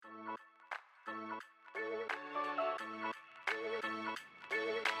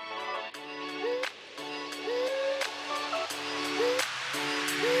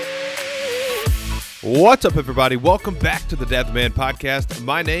What's up, everybody? Welcome back to the Dad the Man podcast.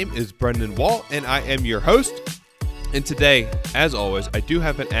 My name is Brendan Wall, and I am your host. And today, as always, I do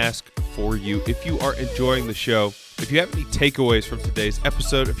have an ask for you. If you are enjoying the show, if you have any takeaways from today's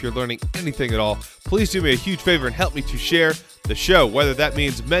episode, if you're learning anything at all, please do me a huge favor and help me to share the show, whether that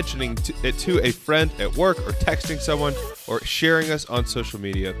means mentioning it to a friend at work or texting someone or sharing us on social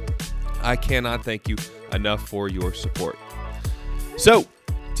media. I cannot thank you enough for your support. So,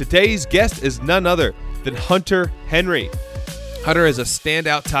 today's guest is none other than Hunter Henry. Hunter is a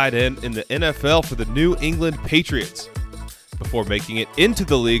standout tight end in the NFL for the New England Patriots. Before making it into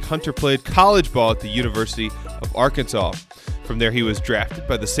the league, Hunter played college ball at the University of Arkansas. From there, he was drafted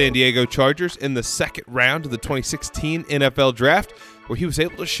by the San Diego Chargers in the second round of the 2016 NFL Draft, where he was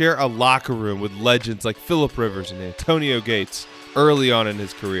able to share a locker room with legends like Phillip Rivers and Antonio Gates early on in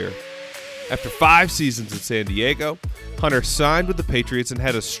his career. After 5 seasons in San Diego, Hunter signed with the Patriots and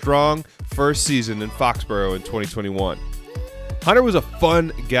had a strong first season in Foxborough in 2021. Hunter was a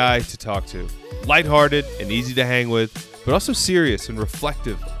fun guy to talk to, lighthearted and easy to hang with, but also serious and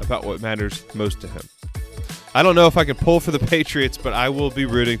reflective about what matters most to him. I don't know if I can pull for the Patriots, but I will be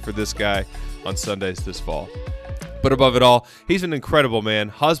rooting for this guy on Sundays this fall. But above it all, he's an incredible man,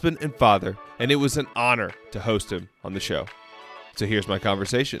 husband and father, and it was an honor to host him on the show. So here's my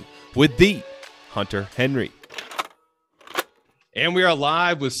conversation with the Hunter Henry. And we are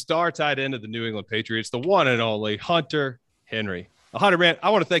live with star tight end of the New England Patriots, the one and only Hunter Henry. Hunter, man, I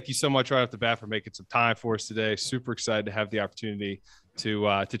want to thank you so much right off the bat for making some time for us today. Super excited to have the opportunity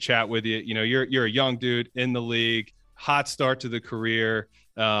to chat with you. You know, you're a young dude in the league, hot start to the career.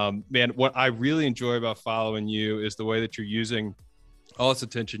 Man, what I really enjoy about following you is the way that you're using all this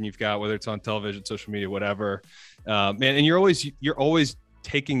attention you've got, whether it's on television, social media, whatever. Man, and you're always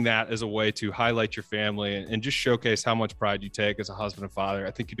taking that as a way to highlight your family and just showcase how much pride you take as a husband and father.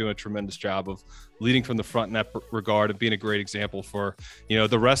 I think you're doing a tremendous job of leading from the front in that regard and being a great example for, you know,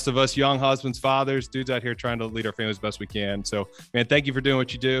 the rest of us young husbands, fathers, dudes out here trying to lead our families as best we can. So, man, thank you for doing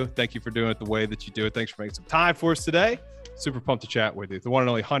what you do. Thank you for doing it the way that you do it. Thanks for making some time for us today. Super pumped to chat with you. The one and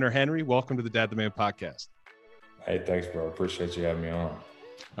only Hunter Henry. Welcome to the Dad the Man podcast. Hey, thanks, bro. Appreciate you having me on.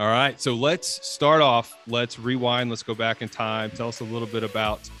 All right. So let's start off. Let's rewind. Let's go back in time. Tell us a little bit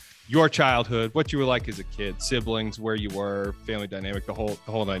about your childhood, what you were like as a kid, siblings, where you were, family dynamic, the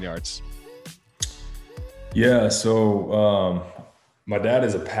whole 9 yards. Yeah. So my dad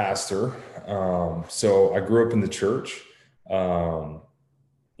is a pastor. So I grew up in the church.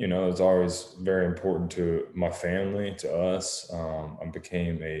 You know, it was always very important to my family, to us. I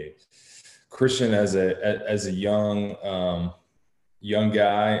became a Christian as a young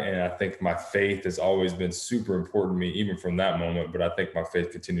guy, and I think my faith has always been super important to me, even from that moment. But I think my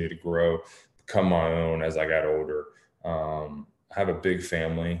faith continued to grow, become my own as I got older. I have a big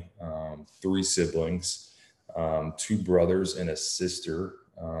family, 3 siblings, 2 brothers and a sister.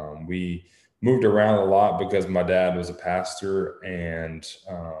 We moved around a lot because my dad was a pastor, and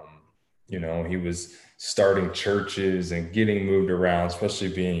you know, he was starting churches and getting moved around,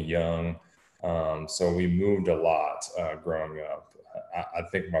 especially being young. So we moved a lot growing up. I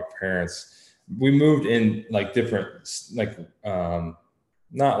think my parents, we moved in like different, like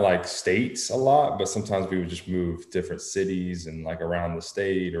not like states a lot, but sometimes we would just move different cities and like around the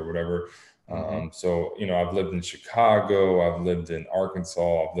state or whatever. So, you know, I've lived in Chicago, I've lived in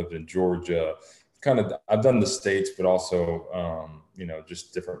Arkansas, I've lived in Georgia. I've done the states, but also, you know,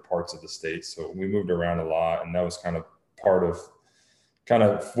 just different parts of the state. So we moved around a lot, and that was kind of part of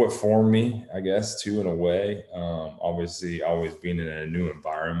what formed me, I guess, too, in a way. Obviously, always being in a new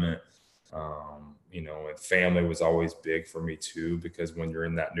environment, you know, and family was always big for me too, because when you're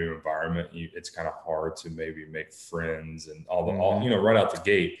in that new environment, it's kind of hard to maybe make friends and all, you know, right out the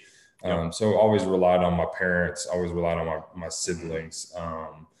gate. So always relied on my parents, always relied on my siblings.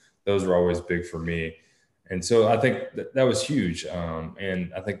 Those were always big for me. And so I think that was huge.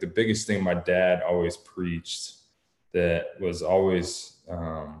 And I think the biggest thing my dad always preached that was always,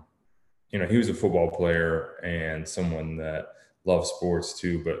 you know, he was a football player and someone that loved sports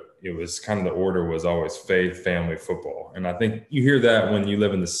too, but it was kind of the order was always faith, family, football. And I think you hear that when you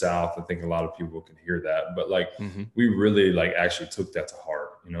live in the South. I think a lot of people can hear that, but like we really like actually took that to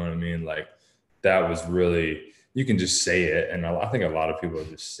heart. You know what I mean? Like that was really, you can just say it. And I think a lot of people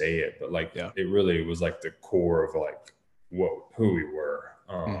just say it, but like it really was like the core of like who we were.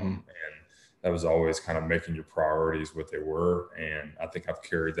 And that was always kind of making your priorities what they were. And I think I've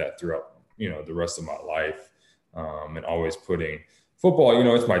carried that throughout, you know, the rest of my life. And always putting football, you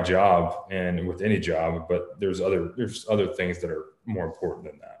know, it's my job, and with any job, but there's other things that are more important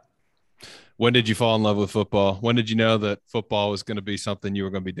than that. When did you fall in love with football? When did you know that football was going to be something you were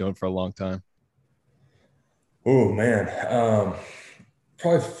going to be doing for a long time? Oh man,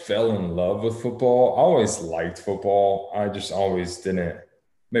 probably fell in love with football. I always liked football. I just always didn't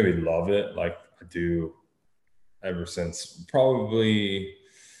maybe love it like I do ever since probably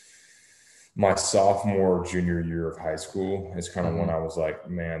my sophomore junior year of high school is kind of when Hmm. I was like,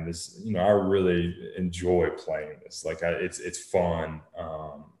 man, I really enjoy playing this. Like it's fun.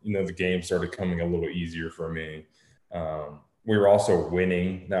 The game started coming a little easier for me. We were also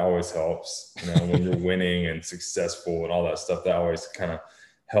winning. That always helps. When you're winning and successful and all that stuff, that always kind of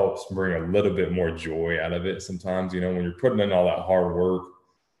helps bring a little bit more joy out of it. Sometimes, when you're putting in all that hard work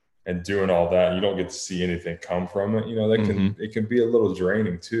and doing all that, you don't get to see anything come from it. That Hmm. it can be a little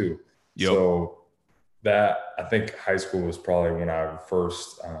draining too. Yep. So that I think high school was probably when I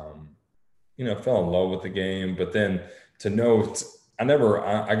first, fell in love with the game. But then to know,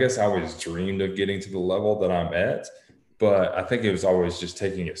 I guess I always dreamed of getting to the level that I'm at, but I think it was always just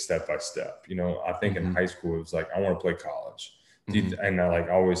taking it step by step. I think in Hmm. high school, it was like, I want to play college. Hmm. And I like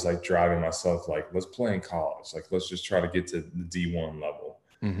always like driving myself, like, let's play in college. Like, let's just try to get to the D1 level.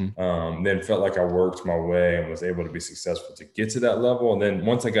 Hmm. Then felt like I worked my way and was able to be successful to get to that level. And then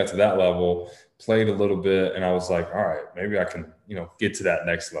once I got to that level, played a little bit, and I was like, all right, maybe I can, get to that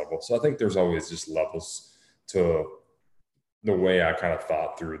next level. So I think there's always just levels to the way I kind of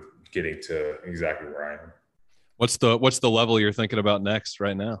thought through getting to exactly where I am. What's the level you're thinking about next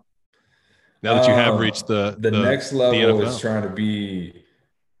right now? Now that you have reached the The the next the level is NFL. trying to be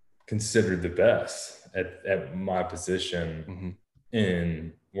considered the best at my position Hmm.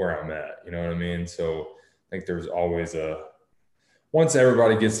 in where I'm at. You know what I mean? So I think there's always once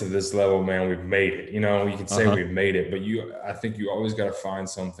everybody gets to this level, man, we've made it. You can say Uh-huh. we've made it, but I think you always got to find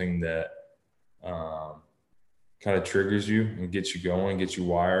something that um, kind of triggers you and gets you going, gets you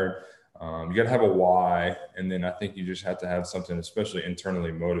wired. You got to have a why, and then I think you just have to have something, especially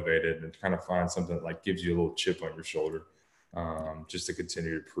internally motivated, and kind of find something that like gives you a little chip on your shoulder, just to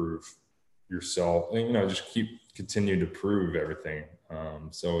continue to prove yourself, and just continue to prove everything.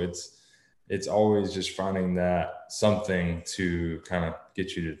 So it's always just finding that something to kind of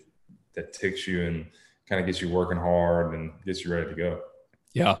get you to that ticks you and kind of gets you working hard and gets you ready to go.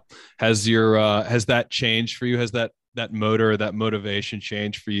 Yeah. Has that changed for you? Has that motor, that motivation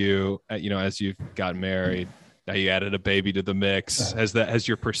changed for you, as you've gotten married? Now you added a baby to the mix. Has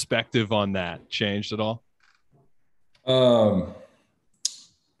your perspective on that changed at all? Um,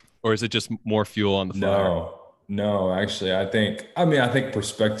 Or is it just more fuel on the fire? no, actually, I think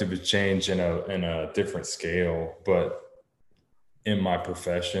perspective has changed in a different scale, but in my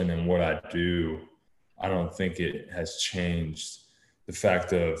profession and what I do, I don't think it has changed. The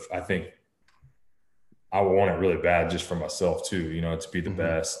fact of I think I want it really bad just for myself too, to be the Hmm.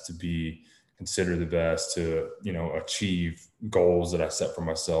 best, to be considered the best, to, achieve goals that I set for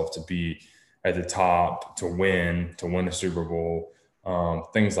myself, to be at the top, to win a Super Bowl,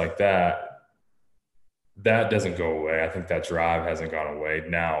 things like that. That doesn't go away. I think that drive hasn't gone away.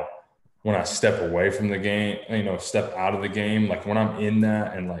 Now, when I step away from the game, step out of the game, like when I'm in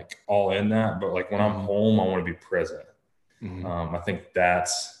that and like all in that, but like when I'm Hmm. home, I want to be present. Hmm. I think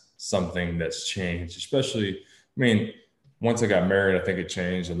that's something that's changed, especially, once I got married, I think it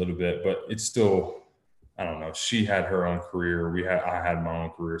changed a little bit, but it's still, I don't know. She had her own career. I had my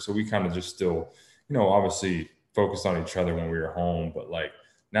own career. So we kind of just still, obviously focused on each other when we were home. But like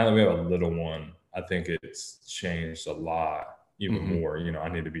now that we have a little one, I think it's changed a lot, even Hmm. more. I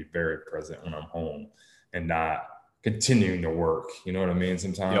need to be very present when I'm home and not continuing to work. You know what I mean? Yep.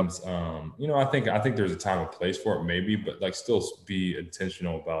 Sometimes, I think there's a time and place for it, maybe, but like still be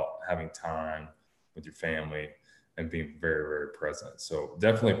intentional about having time with your family and being very, very present. So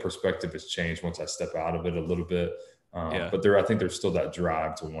definitely perspective has changed once I step out of it a little bit. Yeah. But I think there's still that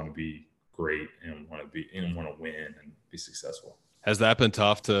drive to want to be great and want to win and be successful. Has that been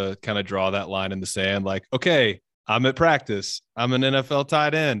tough to kind of draw that line in the sand? Like, okay, I'm at practice. I'm an NFL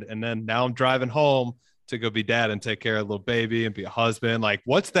tight end. And then now I'm driving home to go be dad and take care of a little baby and be a husband. Like,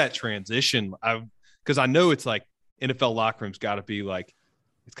 what's that transition? Because I know it's like NFL locker room's got to be like,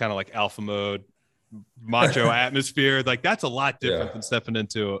 it's kind of like alpha mode, macho atmosphere. Like, that's a lot Yeah. different than stepping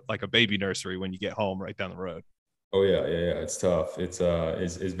into like a baby nursery when you get home right down the road. Oh yeah. It's tough. It's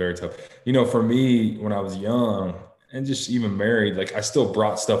very tough. For me, when I was young and just even married, like I still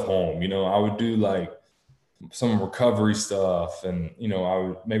brought stuff home. I would do like some recovery stuff, and I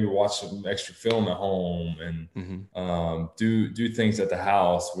would maybe watch some extra film at home and Mm-hmm. do things at the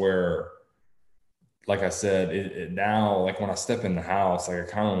house where, like I said, now like when I step in the house, like I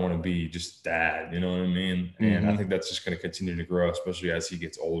kind of want to be just dad. You know what I mean? And I Mm-hmm. think that's just going to continue to grow, especially as he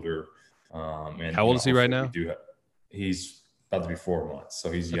gets older. And How old is he right hopefully we now? do. He's about to be 4 months.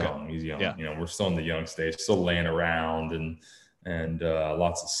 So he's young. Okay. He's young. Yeah. You know, we're still in the young stage, still laying around and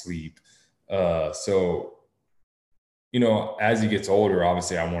lots of sleep. So, you know, as he gets older,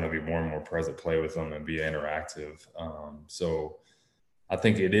 obviously I want to be more and more present, play with him and be interactive. So I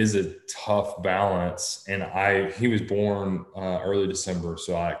think it is a tough balance. And he was born early December.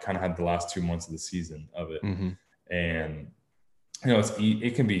 So I kind of had the last 2 months of the season of it. Mm-hmm. And, you know,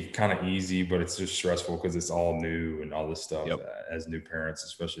 it can be kind of easy, but it's just stressful because it's all new and all this stuff as new parents,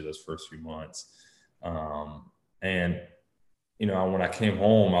 especially those first few months. And, you know, when I came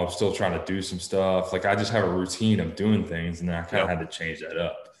home, I was still trying to do some stuff. Like I just have a routine of doing things, and then I kind of had to change that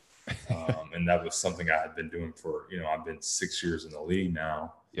up. And that was something I had been doing for, you know, I've been 6 years in the league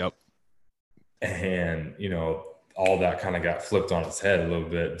now. Yep. And, you know, all that kind of got flipped on its head a little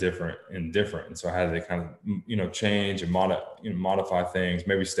bit different. And so I had to kind of, you know, change and modify things,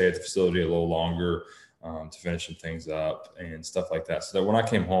 maybe stay at the facility a little longer to finish some things up and stuff like that. So that when I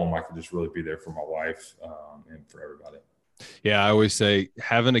came home, I could just really be there for my wife and for everybody. Yeah. I always say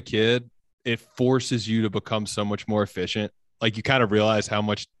having a kid, it forces you to become so much more efficient. Like you kind of realize how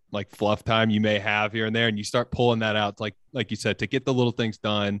much like fluff time you may have here and there, and you start pulling that out, like you said, to get the little things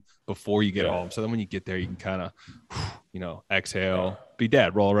done before you get home. So then when you get there, you can kind of, you know, exhale, be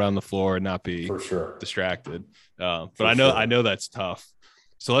dead, roll around the floor, and not be for sure distracted. But I know that's tough.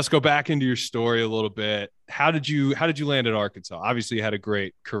 So let's go back into your story a little bit. How did you land at Arkansas? Obviously, you had a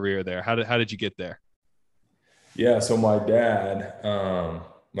great career there. How did you get there? Yeah, so my dad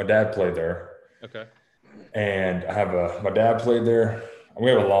played there. Okay. And my dad played there. We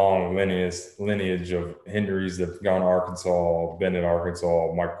have a long lineage of Henrys that have gone to Arkansas, been in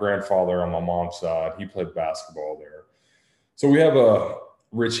Arkansas. My grandfather on my mom's side, he played basketball there. So we have a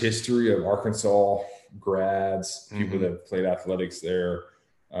rich history of Arkansas grads, people that played athletics there.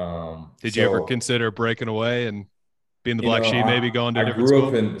 Did you ever consider breaking away and being the black sheep, maybe going to a different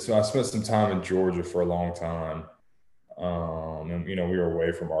school? So I spent some time in Georgia for a long time. And, you know, we were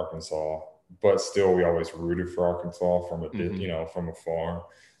away from Arkansas, but still we always rooted for Arkansas from you know, from afar.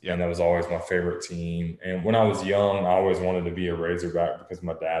 Yeah. And that was always my favorite team. And when I was young, I always wanted to be a Razorback because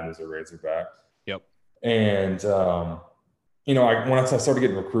my dad was a Razorback. Yep. And, you know, when I started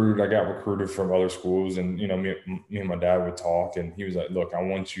getting recruited, I got recruited from other schools, and, you know, me and my dad would talk, and he was like, look, I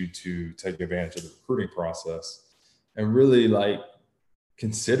want you to take advantage of the recruiting process and really like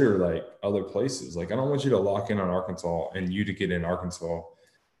consider like other places. Like, I don't want you to lock in on Arkansas and you to get in Arkansas.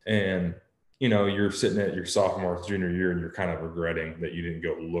 And, you know, you're sitting at your sophomore, junior year, and you're kind of regretting that you didn't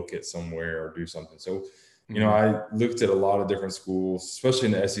go look at somewhere or do something. So, you know, I looked at a lot of different schools, especially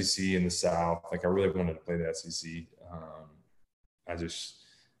in the SEC in the South. Like, I really wanted to play the SEC. I just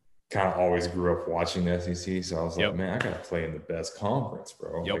kind of always grew up watching the SEC. So I was like, man, I got to play in the best conference,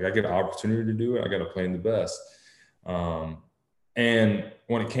 bro. Like, I get an opportunity to do it. I got to play in the best. And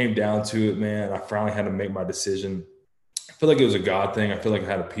when it came down to it, man, I finally had to make my decision. I feel like it was a God thing. I feel like I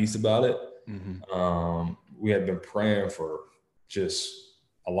had a peace about it. We had been praying for just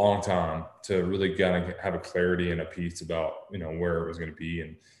a long time to really kind of have a clarity and a peace about, you know, where it was going to be.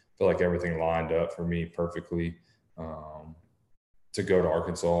 And I feel like everything lined up for me perfectly to go to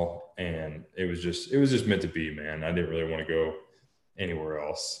Arkansas. And it was just meant to be, man. I didn't really want to go anywhere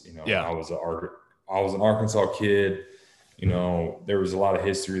else. You know, I was an Arkansas kid. You know, there was a lot of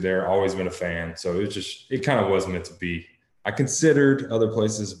history there. Always been a fan. So it kind of was meant to be. I considered other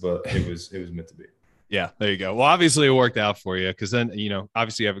places, but it was meant to be. Yeah, there you go. Well, obviously it worked out for you, because then, you know,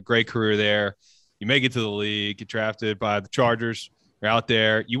 obviously you have a great career there. You make it to the league, get drafted by the Chargers. You're out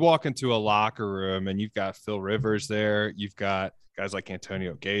there. You walk into a locker room and you've got Phil Rivers there. You've got guys like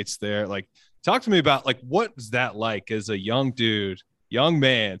Antonio Gates there. Like, talk to me about, like, what is that like as a young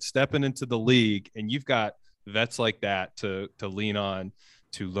man stepping into the league, and you've got vets like that to lean on,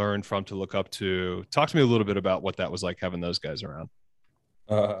 to learn from, to look up to. Talk to me a little bit about what that was like, having those guys around.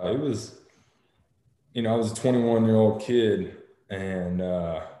 It was, you know, I was a 21-year-old kid and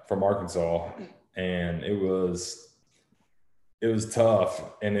from Arkansas, and it was tough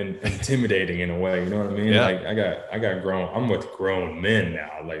and intimidating in a way. You know what I mean? Like, I got grown. I'm with grown men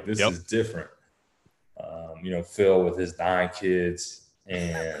now. Like, this is different. You know, Phil with his 9 kids.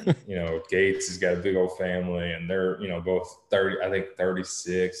 And, you know, Gates has got a big old family, and they're, you know, both 30, I think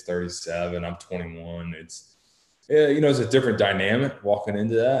 36, 37. I'm 21. You know, it's a different dynamic walking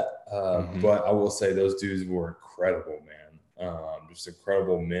into that. But I will say those dudes were incredible, man. Just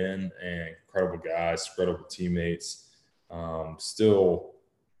incredible men and incredible guys, incredible teammates. Still,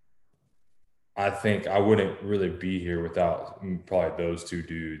 I think I wouldn't really be here without probably those two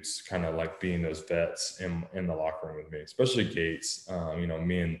dudes kind of like being those vets in the locker room with me, especially Gates. You know,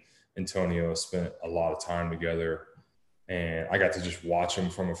 me and Antonio spent a lot of time together, and I got to just watch them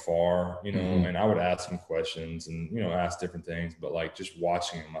from afar, Mm-hmm. and I would ask them questions and, ask different things, but like just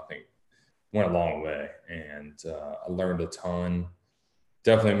watching them, I think went a long way. And I learned a ton.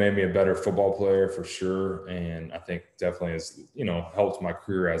 Definitely made me a better football player for sure. And I think definitely has, helped my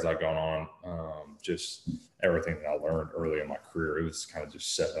career as I've gone on. Just everything that I learned early in my career, it was kind of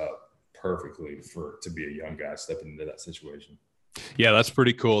just set up perfectly to be a young guy stepping into that situation. Yeah, that's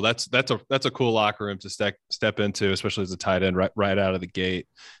pretty cool. That's a cool locker room to step into, especially as a tight end right out of the gate.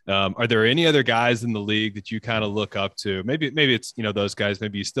 Are there any other guys in the league that you kind of look up to? Maybe it's those guys.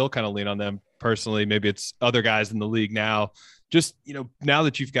 Maybe you still kind of lean on them personally. Maybe it's other guys in the league now. Just now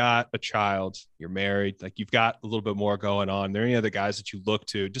that you've got a child, you're married, like you've got a little bit more going on. Are there any other guys that you look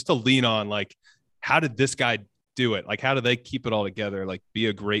to just to lean on? Like, how did this guy do it? Like, how do they keep it all together? Like, be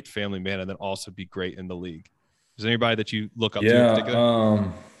a great family man and then also be great in the league. Is there anybody that you look up to in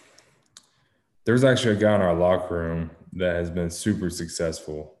particular? There's actually a guy in our locker room that has been super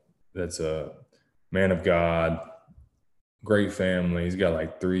successful. That's a man of God, great family. He's got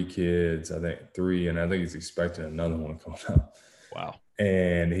like 3 kids, I think 3, and I think he's expecting another one coming up. Wow.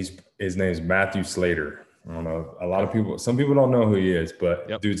 And his name is Matthew Slater. I don't know. Some people don't know who he is,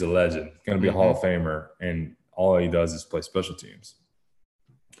 but Dude's a legend. Going to be a Hall of Famer, and all he does is play special teams.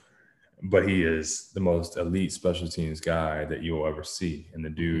 But he is the most elite special teams guy that you'll ever see. And the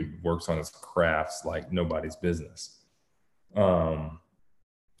dude works on his crafts like nobody's business. And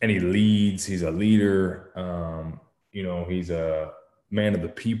he leads. He's a leader. He's a man of the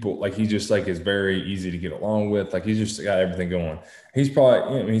people. Like, he just like is very easy to get along with. Like, he's just got everything going. He's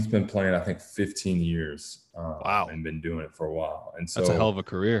probably, he's been playing, I think, 15 years. Wow. And been doing it for a while. And so that's a hell of a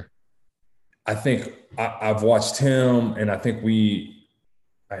career. I think I've watched him, and I think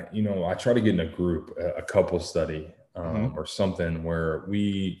I try to get in a group, a couple study or something where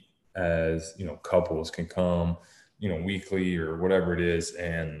we as, couples can come, weekly or whatever it is,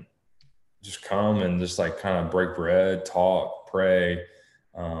 and just come and just like kind of break bread, talk, pray,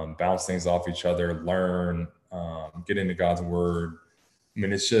 bounce things off each other, learn, get into God's word. I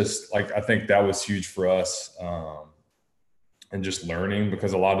mean, it's just like, I think that was huge for us. And just learning,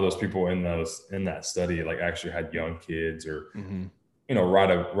 because a lot of those people in that study, like, actually had young kids or,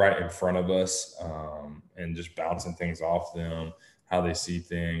 right in front of us, and just bouncing things off them, how they see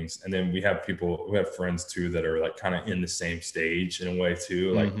things. And then we have friends too that are like kind of in the same stage in a way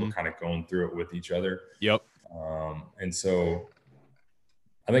too. Like, we're kind of going through it with each other. Yep. And so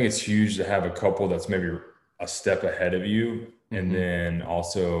I think it's huge to have a couple that's maybe a step ahead of you, and then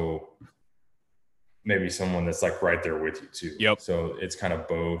also maybe someone that's like right there with you too. Yep. So it's kind of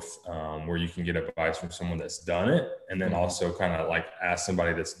both, where you can get advice from someone that's done it, and then also kind of like ask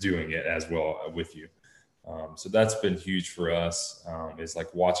somebody that's doing it as well with you. So that's been huge for us, is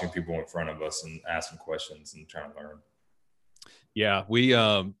like watching people in front of us and asking questions and trying to learn. Yeah. We,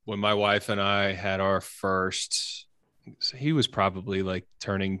 when my wife and I had our first, he was probably like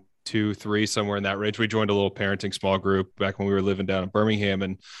turning 2, 3, somewhere in that range. We joined a little parenting small group back when we were living down in Birmingham,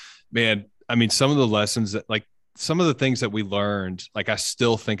 and man, I mean, some of the lessons that, like, some of the things that we learned, like, I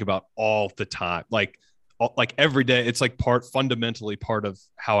still think about all the time, like every day. It's like fundamentally part of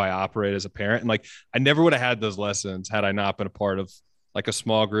how I operate as a parent. And like, I never would have had those lessons had I not been a part of like a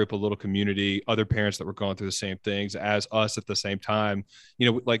small group, a little community, other parents that were going through the same things as us at the same time.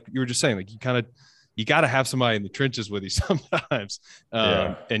 Like you were just saying, like, you got to have somebody in the trenches with you sometimes.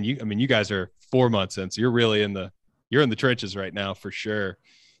 And you guys are 4 months in, so you're really you're in the trenches right now for sure.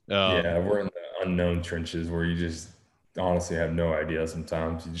 We're in the unknown trenches where you just honestly have no idea.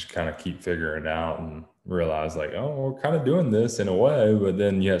 Sometimes you just kind of keep figuring it out and realize like, oh, we're kind of doing this in a way, but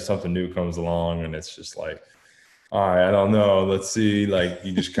then you have something new comes along and it's just like, all right, I don't know. Let's see. Like,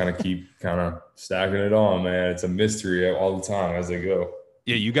 you just kind of keep kind of stacking it on, man. It's a mystery all the time as they go.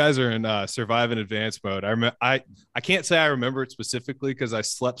 Yeah, you guys are in survive in advance mode. I can't say I remember it specifically because I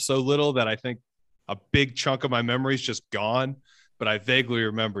slept so little that I think a big chunk of my memory is just gone. But I vaguely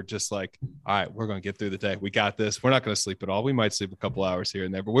remember just like, all right, we're going to get through the day. We got this. We're not going to sleep at all. We might sleep a couple hours here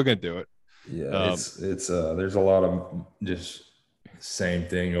and there, but we're going to do it. Yeah, it's there's a lot of just same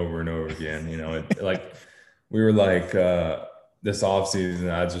thing over and over again. Like, we were like this off season.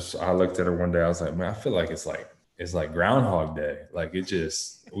 I looked at her one day. I was like, man, I feel like it's like Groundhog Day. Like, we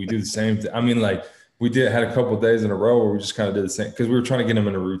do the same thing. I mean, like, we had a couple of days in a row where we just kind of did the same, because we were trying to get them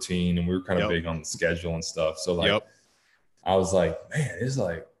in a routine, and we were kind of big on the schedule and stuff. So like, I was like, man, it's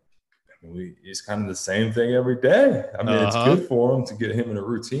like, it's kind of the same thing every day. I mean, it's good for him to get him in a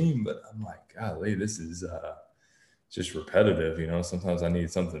routine, but I'm like, golly, this is just repetitive. Sometimes I need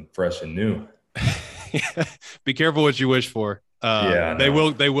something fresh and new. Be careful what you wish for. Yeah, They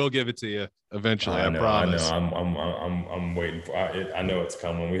no. will give it to you eventually. I promise. I'm waiting for. I know it's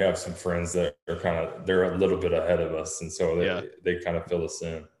coming. We have some friends that are they're a little bit ahead of us, and so Yeah. they kind of fill us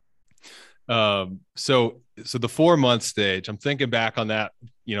in. So the 4 month stage, I'm thinking back on that,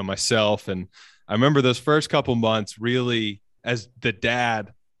 myself. And I remember those first couple months really as the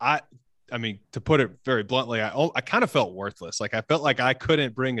dad, I mean, to put it very bluntly, I kind of felt worthless. Like I felt like I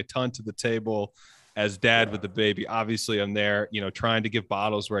couldn't bring a ton to the table as dad with the baby. Obviously I'm there, trying to give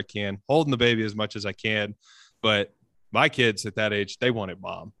bottles where I can, holding the baby as much as I can. But my kids at that age, they wanted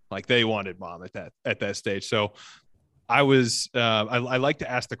mom. Like they wanted mom at that stage. So I was, I like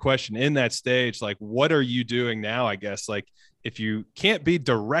to ask the question in that stage, like, what are you doing now? I guess, like, if you can't be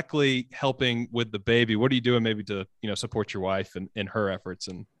directly helping with the baby, what are you doing maybe to, support your wife and in her efforts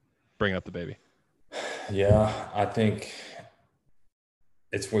and bring up the baby? Yeah, I think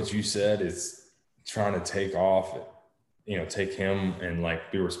it's what you said. It's trying to take off, take him and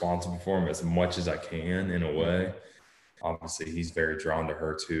like be responsible for him as much as I can in a way. Obviously, he's very drawn to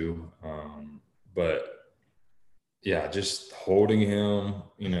her too. But yeah, just holding him,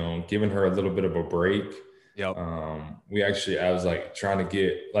 giving her a little bit of a break. Yep. I was like trying to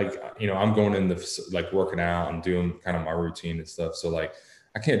get like, I'm going in like working out and doing kind of my routine and stuff. So like,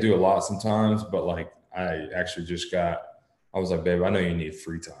 I can't do a lot sometimes, but like, I actually I was like, babe, I know you need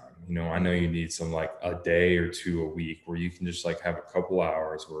free time. I know you need some like a day or two a week where you can just like have a couple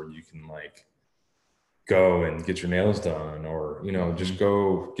hours where you can like go and get your nails done or, just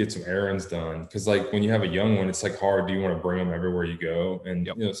go get some errands done. Cause like when you have a young one, it's like hard. Do you want to bring them everywhere you go? And,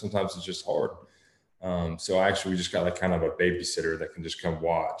 sometimes it's just hard. So actually we just got like kind of a babysitter that can just come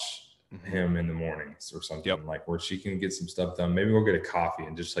watch him in the mornings or something like where she can get some stuff done. Maybe we'll get a coffee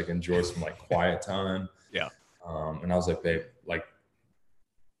and just like enjoy some like quiet time. Yeah. And I was like, babe, like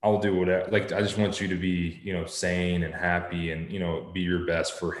I'll do whatever. Like, I just want you to be, sane and happy and, be your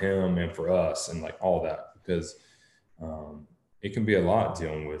best for him and for us and like all that, because it can be a lot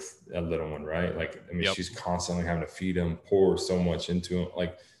dealing with a little one, right? Like, I mean, she's constantly having to feed him, pour so much into him,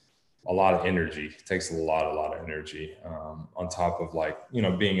 like a lot of energy. It takes a lot of energy on top of like,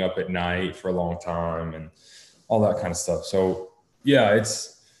 being up at night for a long time and all that kind of stuff. So yeah,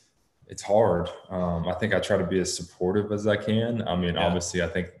 it's hard. I think I try to be as supportive as I can. I mean, obviously I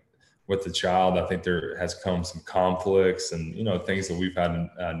think with the child, I think there has come some conflicts and, things that we've had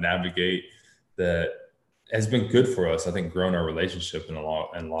to navigate that has been good for us. I think growing our relationship in a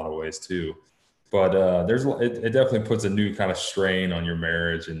lot of ways too. But it definitely puts a new kind of strain on your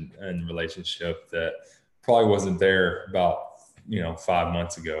marriage and relationship that probably wasn't there about, 5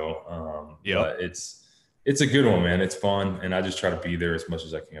 months ago. But it's a good one, man. It's fun. And I just try to be there as much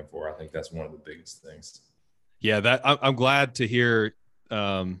as I can for her. I think that's one of the biggest things. Yeah, I'm glad to hear,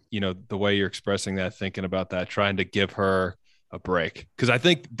 the way you're expressing that, thinking about that, trying to give her a break. Cause I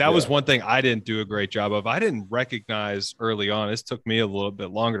think that was one thing I didn't do a great job of. I didn't recognize early on. This took me a little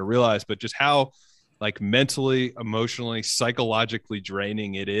bit longer to realize, but just how like mentally, emotionally, psychologically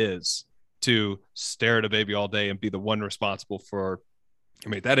draining it is to stare at a baby all day and be the one responsible for,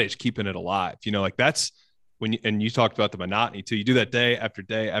 at that age, keeping it alive. Like that's when you talked about the monotony too. You do that day after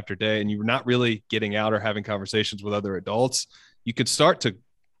day after day, and you're not really getting out or having conversations with other adults. You could start to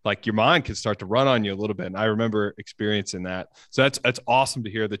like your mind can start to run on you a little bit. And I remember experiencing that. So that's awesome to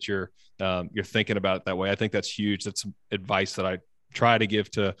hear that you're thinking about it that way. I think that's huge. That's some advice that I try to give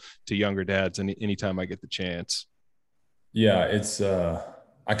to younger dads anytime I get the chance. Yeah. It's,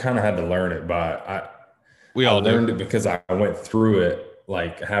 I kind of had to learn it, but I learned it because I went through it,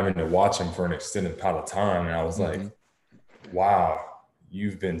 like having to watch him for an extended period of time. And I was like, wow,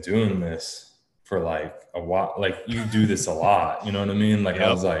 you've been doing this for like a while. Like you do this a lot, you know what I mean? Like I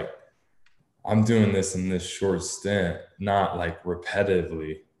was like, I'm doing this in this short stint, not like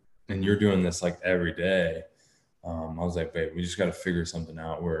repetitively. And you're doing this like every day. I was like, babe, we just got to figure something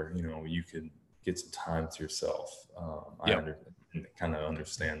out where, you could get some time to yourself. I kind of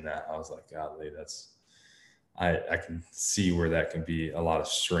understand that. I was like, golly, I can see where that can be a lot of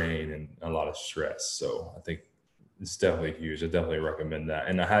strain and a lot of stress. So I think it's definitely huge. I definitely recommend that.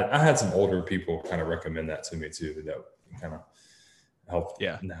 And I had some older people kind of recommend that to me too, that kind of help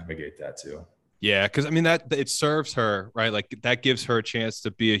navigate that too. Yeah. Cause that it serves her, right? Like that gives her a chance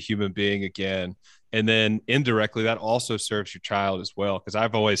to be a human being again. And then indirectly that also serves your child as well. Cause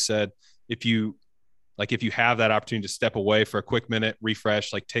I've always said, if you have that opportunity to step away for a quick minute,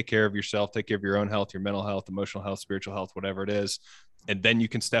 refresh, like take care of yourself, take care of your own health, your mental health, emotional health, spiritual health, whatever it is. And then you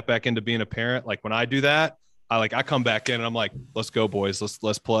can step back into being a parent. Like when I do that, I come back in and I'm like, let's go boys.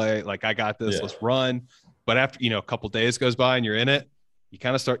 Let's play. Like I got this, let's run. But after, a couple of days goes by and you're in it, you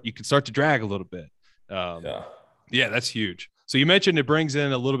can start to drag a little bit. Yeah, that's huge. So you mentioned it brings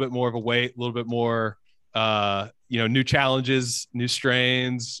in a little bit more of a weight, a little bit more, new challenges, new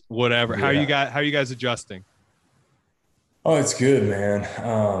strains, whatever. Yeah. How are you guys adjusting? Oh, it's good, man.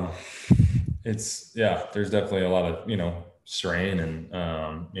 There's definitely a lot of, strain and,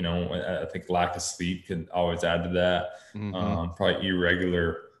 I think lack of sleep can always add to that. Mm-hmm. Probably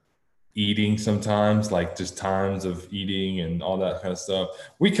irregular eating sometimes, like just times of eating and all that kind of stuff.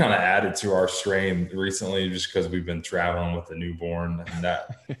 We kind of added to our strain recently just because we've been traveling with the newborn, and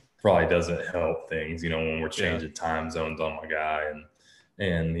that probably doesn't help things, when we're changing time zones on my guy,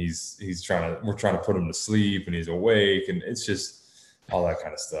 and we're trying to put him to sleep and he's awake, and it's just all that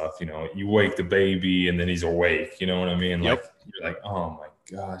kind of stuff. You wake the baby and then he's awake, you know what I mean? Yep. Like, you're like, oh my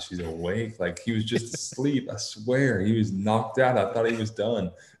gosh, he's awake. Like, he was just asleep. I swear he was knocked out. I thought he was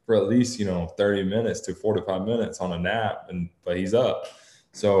done for at least 30 minutes to 45 minutes on a nap, but he's up.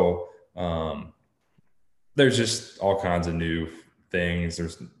 So there's just all kinds of new things.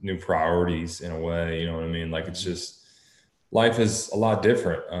 There's new priorities in a way, you know what I mean? Like, it's just, life is a lot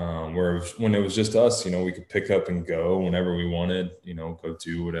different. Whereas when it was just us, we could pick up and go whenever we wanted, go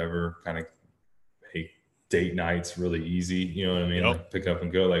do whatever, kind of make date nights really easy. You know what I mean? Yep. Like, pick up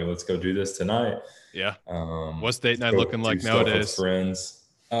and go, like, let's go do this tonight. Yeah. What's date night looking like nowadays? With friends.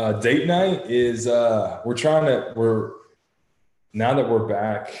 Date night is, now that we're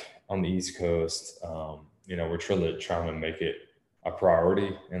back on the East Coast, we're trying to make it a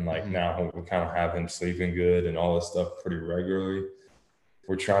priority. And like, now we kind of have him sleeping good and all this stuff pretty regularly.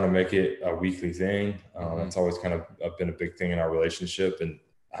 We're trying to make it a weekly thing. That's always kind of been a big thing in our relationship. And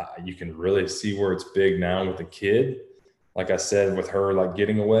you can really see where it's big now with the kid. Like I said, with her, like,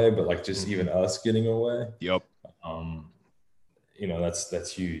 getting away, but like just even us getting away. Yep.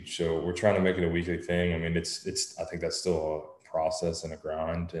 That's huge. So we're trying to make it a weekly thing. I mean, I think that's still a process and a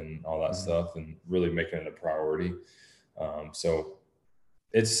grind and all that stuff, and really making it a priority. So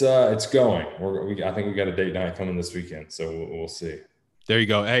it's going. I think we got a date night coming this weekend, so we'll see. There you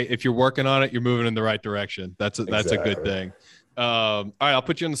go. Hey, if you're working on it, you're moving in the right direction. That's a good thing. All right, I'll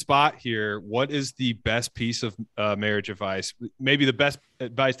put you on the spot here. What is the best piece of marriage advice? Maybe the best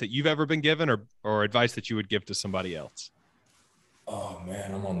advice that you've ever been given, or advice that you would give to somebody else? Oh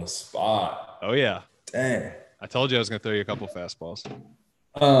man, I'm on the spot. Oh yeah. Dang. I told you I was going to throw you a couple fastballs.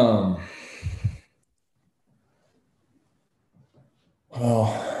 Well,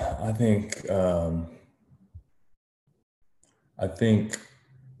 I think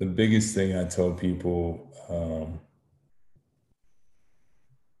the biggest thing I tell people,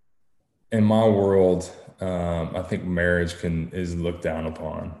 in my world, I think marriage is looked down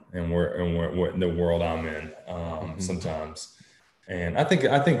upon, and we're the world I'm in, sometimes. And I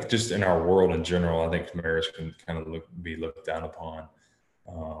think just in our world in general, I think marriage can kind of be looked down upon.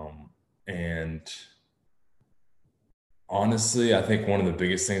 And honestly, I think one of the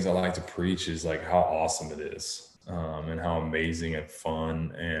biggest things I like to preach is like how awesome it is, and how amazing and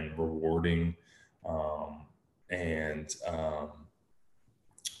fun and rewarding, and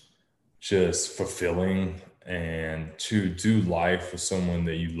just fulfilling, and to do life with someone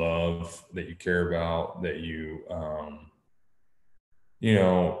that you love, that you care about, that you,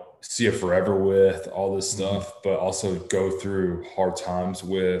 see it forever with, all this stuff, but also go through hard times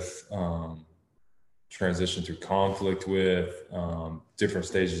with, transition through conflict with, different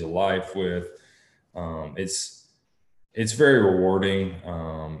stages of life with. It's very rewarding,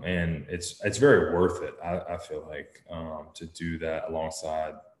 and it's very worth it. I feel like, to do that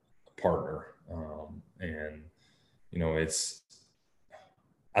alongside a partner, and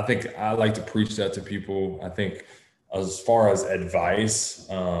I think I like to preach that to people. I think as far as advice,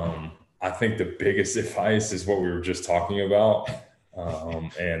 I think the biggest advice is what we were just talking about,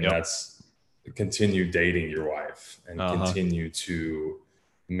 and that's continue dating your wife and continue to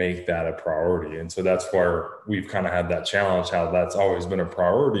make that a priority. And so that's where we've kind of had that challenge, how that's always been a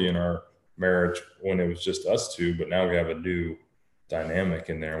priority in our marriage when it was just us two, but now we have a new dynamic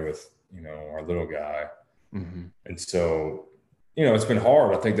in there with, our little guy. And so, it's been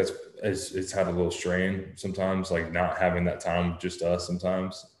hard. I think it's had a little strain sometimes, like not having that time with just us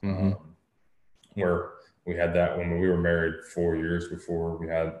sometimes, where we had that when we were married 4 years before we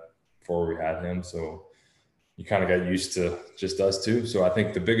had him. So you kind of got used to just us two. So I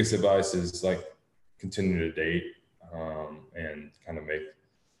think the biggest advice is like continue to date, and kind of make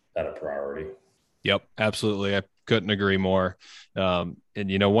that a priority. Yep, absolutely. I couldn't agree more. And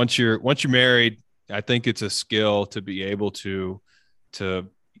once you're married, I think it's a skill to be able to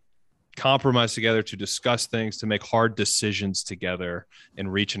compromise together, to discuss things, to make hard decisions together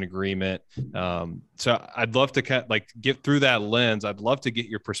and reach an agreement. So I'd love to get through that lens. I'd love to get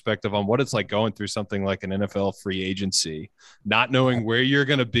your perspective on what it's like going through something like an NFL free agency, not knowing where you're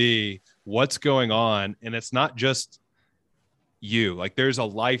going to be, what's going on. And it's not just you, like there's a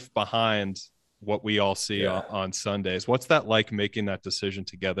life behind what we all see on Sundays. What's that like, making that decision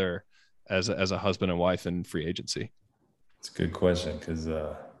together as a husband and wife in free agency? It's a good question. Cause,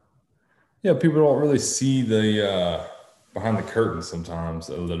 people don't really see the behind the curtain sometimes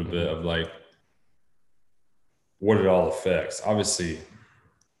a little bit of like what it all affects. Obviously,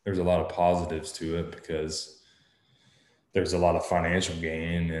 there's a lot of positives to it because there's a lot of financial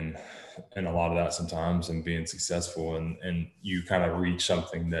gain and a lot of that sometimes, and being successful and you kind of reach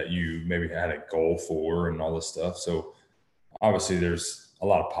something that you maybe had a goal for and all this stuff. So obviously there's a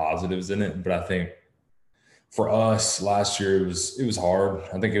lot of positives in it, but I think for us last year, it was hard.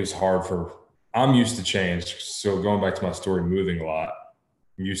 I think it was hard I'm used to change. So going back to my story, moving a lot,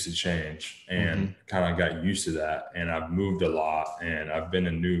 I'm used to change and kind of got used to that. And I've moved a lot and I've been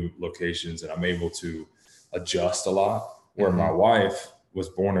in new locations and I'm able to adjust a lot. Where my wife was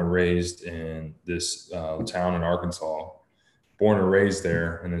born and raised in this town in Arkansas, born and raised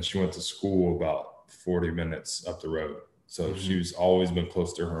there. And then she went to school about 40 minutes up the road. So she's always been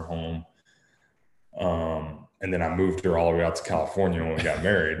close to her home. And then I moved her all the way out to California when we got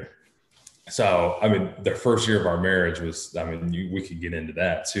married. So, I mean, the first year of our marriage was, we could get into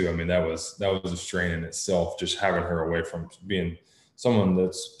that too. I mean, that was a strain in itself, just having her away from being someone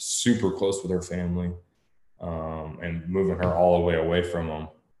that's super close with her family, and moving her all the way away from them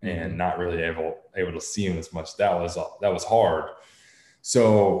and not really able to see him as much. That was hard.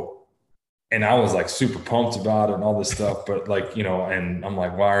 So, and I was like super pumped about it and all this stuff, but like, and I'm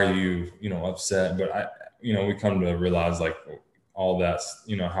like, why are you, upset? But we come to realize like all that's,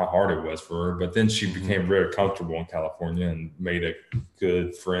 how hard it was for her. But then she became very comfortable in California and made a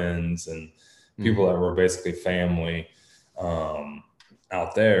good friends and people that were basically family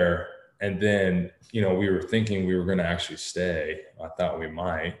out there. And then, we were thinking we were going to actually stay. I thought we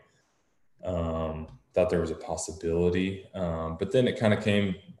might, thought there was a possibility. But then it kind of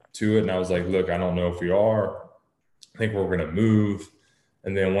came to it and I was like, look, I don't know if we are. I think we're going to move.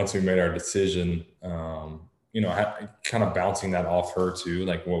 And then once we made our decision, kind of bouncing that off her too,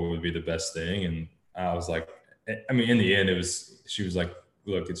 like what would be the best thing. And I was like, in the end, she was like,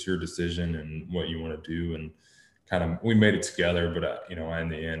 look, it's your decision and what you want to do. And kind of, we made it together, but in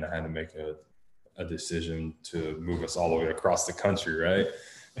the end, I had to make a decision to move us all the way across the country, right?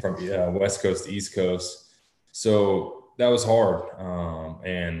 From West Coast to East Coast. So that was hard.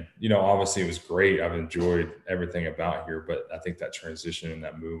 And, obviously it was great. I've enjoyed everything about here, but I think that transition and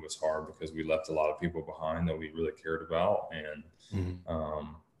that move was hard because we left a lot of people behind that we really cared about and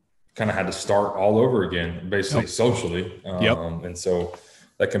kind of had to start all over again, basically socially. And so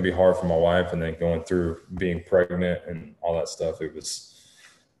that can be hard for my wife. And then going through being pregnant and all that stuff, it was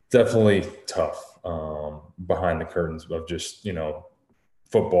definitely tough behind the curtains of just,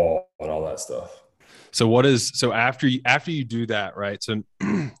 football and all that stuff. So after you do that, right? So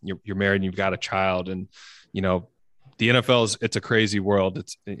you're married and you've got a child, and the NFL it's a crazy world.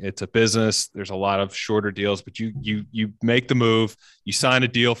 It's a business. There's a lot of shorter deals, but you make the move, you sign a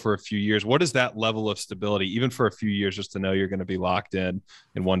deal for a few years. What is that level of stability, even for a few years, just to know you're going to be locked in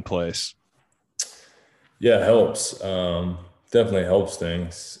one place? Yeah, it helps. Definitely helps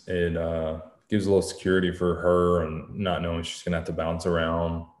things. It gives a little security for her and not knowing she's going to have to bounce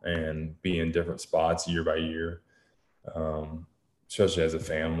around and be in different spots year by year, especially as a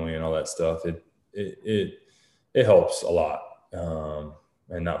family and all that stuff. It helps a lot,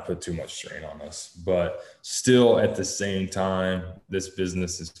 and not put too much strain on us. But still, at the same time, this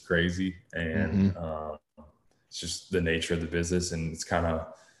business is crazy, and it's just the nature of the business, and it's kind of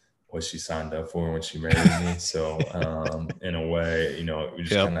what she signed up for when she married me. So in a way, we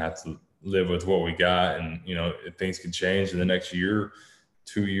just kind of have to live with what we got, and things can change in the next year,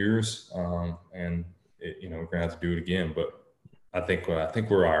 2 years, and we're gonna have to do it again. But I think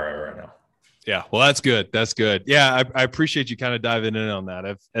we're all right now. Yeah, well, that's good. That's good. Yeah, I appreciate you kind of diving in on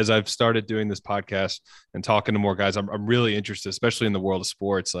that. As I've started doing this podcast and talking to more guys, I'm really interested, especially in the world of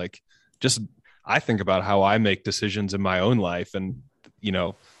sports. Like, I think about how I make decisions in my own life, and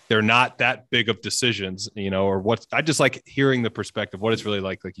they're not that big of decisions, or what. I just like hearing the perspective, what it's really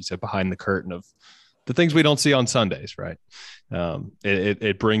like you said, behind the curtain of the things we don't see on Sundays, right?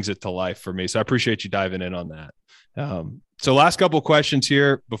 It brings it to life for me. So I appreciate you diving in on that. So last couple of questions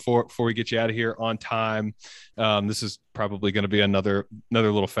here before we get you out of here on time. This is probably going to be another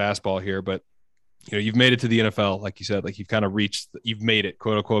little fastball here, but you've made it to the NFL, like you said, like you've made it,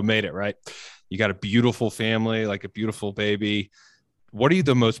 quote unquote, made it, right? You got a beautiful family, like a beautiful baby. What are you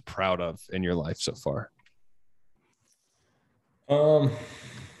the most proud of in your life so far? I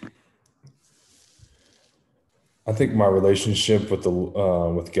think my relationship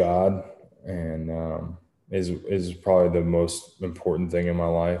with God and is probably the most important thing in my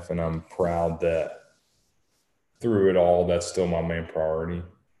life, and I'm proud that through it all, that's still my main priority.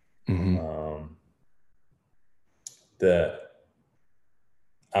 That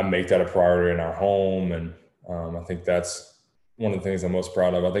I make that a priority in our home, and I think that's one of the things I'm most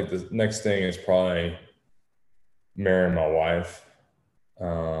proud of. I think the next thing is probably marrying my wife.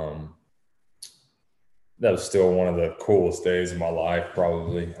 That was still one of the coolest days of my life,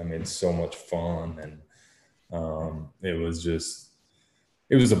 probably. I mean, so much fun, and it was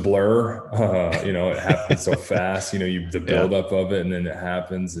a blur. It happened so fast. The buildup of it, and then it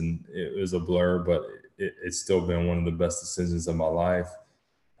happens, and it was a blur. But it's still been one of the best decisions of my life.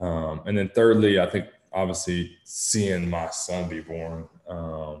 And then thirdly, I think obviously seeing my son be born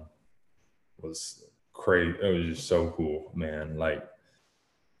was crazy. It was just so cool, man. Like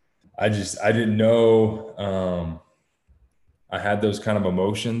I didn't know I had those kind of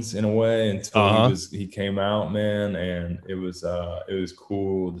emotions in a way until he came out, man. And it was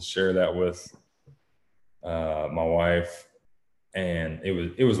cool to share that with my wife, and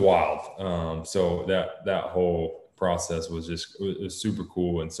it was wild. So that whole process was it was super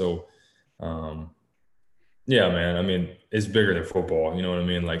cool. And so yeah, man, I mean, it's bigger than football, you know what I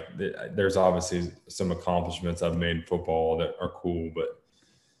mean? Like there's obviously some accomplishments I've made in football that are cool, but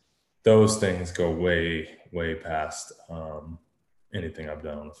those things go way, way past anything I've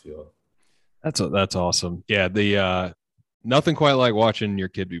done on the field. That's awesome. Yeah. The nothing quite like watching your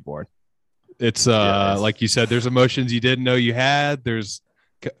kid be born. It's like you said, there's emotions you didn't know you had. There's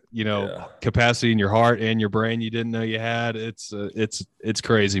capacity in your heart and your brain you didn't know you had. It's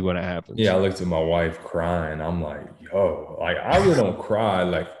crazy when it happens. Yeah, I looked at my wife crying. I'm like, yo, like I really don't cry.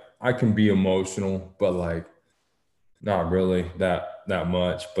 Like I can be emotional, but like not really that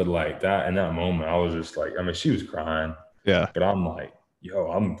much. But like that in that moment, I was just like, I mean, she was crying. Yeah. But I'm like,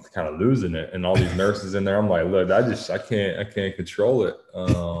 yo, I'm kind of losing it. And all these nurses in there, I'm like, look, I can't control it.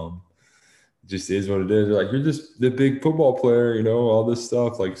 Just is what it is. They're like, you're just the big football player, all this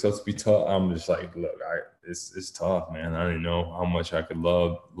stuff. Like, so it's be tough. I'm just like, look, it's tough, man. I didn't know how much I could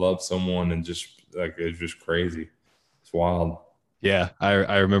love someone, and just like it's just crazy. It's wild. Yeah,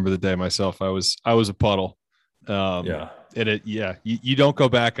 I remember the day myself. I was a puddle. Yeah. And you don't go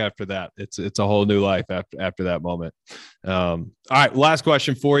back after that. It's a whole new life after that moment. All right, last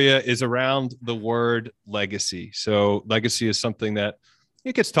question for you is around the word legacy. So legacy is something that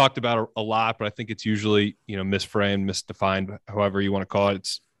it gets talked about a lot, but I think it's usually, misframed, misdefined, however you want to call it.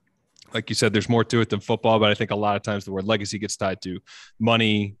 It's like you said, there's more to it than football, but I think a lot of times the word legacy gets tied to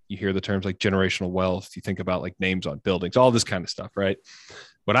money. You hear the terms like generational wealth. You think about like names on buildings, all this kind of stuff, right?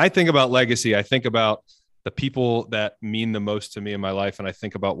 When I think about legacy, I think about the people that mean the most to me in my life, and I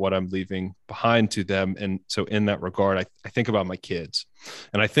think about what I'm leaving behind to them. And so in that regard, I think about my kids,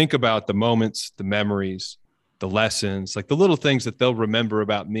 and I think about the moments, the memories, the lessons, like the little things that they'll remember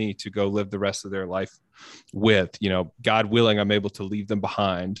about me to go live the rest of their life with. God willing, I'm able to leave them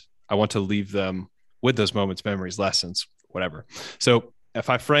behind. I want to leave them with those moments, memories, lessons, whatever. So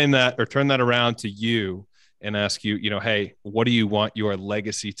if I frame that or turn that around to you and ask you, hey, what do you want your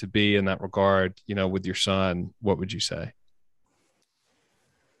legacy to be in that regard, with your son, what would you say?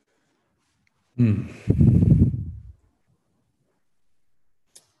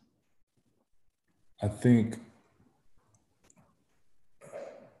 I think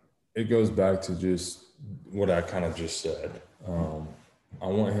it goes back to just what I kind of just said. I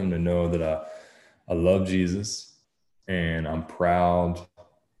want him to know that I love Jesus, and I'm proud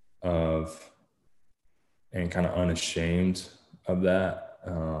of and kind of unashamed of that.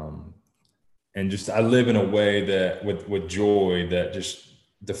 And just I live in a way that with joy that just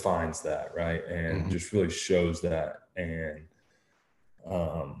defines that, right? And just really shows that, and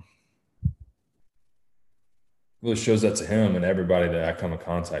really shows that to him and everybody that I come in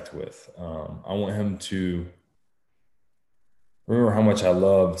contact with. I want him to remember how much I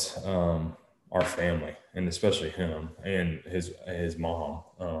loved our family, and especially him and his mom.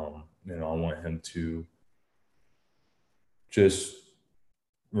 I want him to just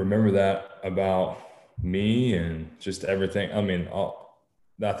remember that about me and just everything. I mean,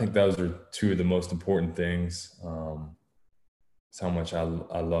 I think those are two of the most important things. It's how much I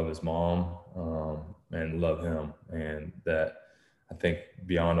love his mom and love him. And that I think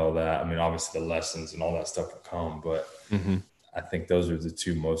beyond all that, I mean, obviously the lessons and all that stuff will come, but I think those are the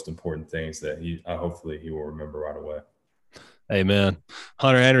two most important things that hopefully he will remember right away. Amen.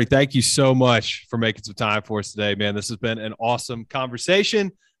 Hunter Henry, thank you so much for making some time for us today, man. This has been an awesome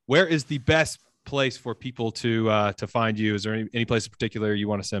conversation. Where is the best place for people to find you? Is there any place in particular you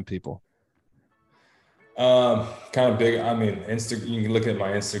want to send people? Kind of big. I mean, you can look at my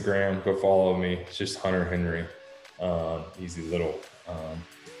Instagram, go follow me. It's just Hunter Henry. Easy little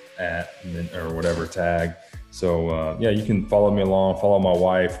or whatever tag. So you can follow me along, follow my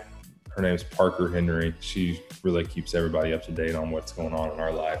wife. Her name's Parker Henry. She really keeps everybody up to date on what's going on in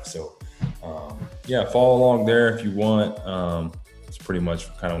our life. So follow along there if you want. It's pretty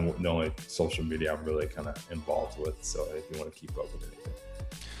much kind of the only social media I'm really kind of involved with. So if you want to keep up with anything.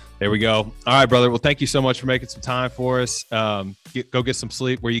 There we go. All right, brother. Well, thank you so much for making some time for us. Go get some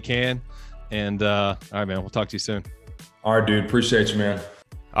sleep where you can. And all right, man, we'll talk to you soon. All right, dude. Appreciate you, man.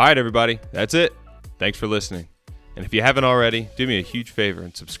 All right, everybody. That's it. Thanks for listening. And if you haven't already, do me a huge favor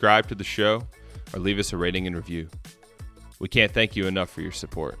and subscribe to the show or leave us a rating and review. We can't thank you enough for your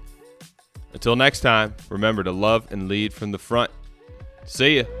support. Until next time, remember to love and lead from the front.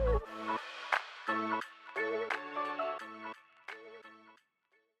 See ya.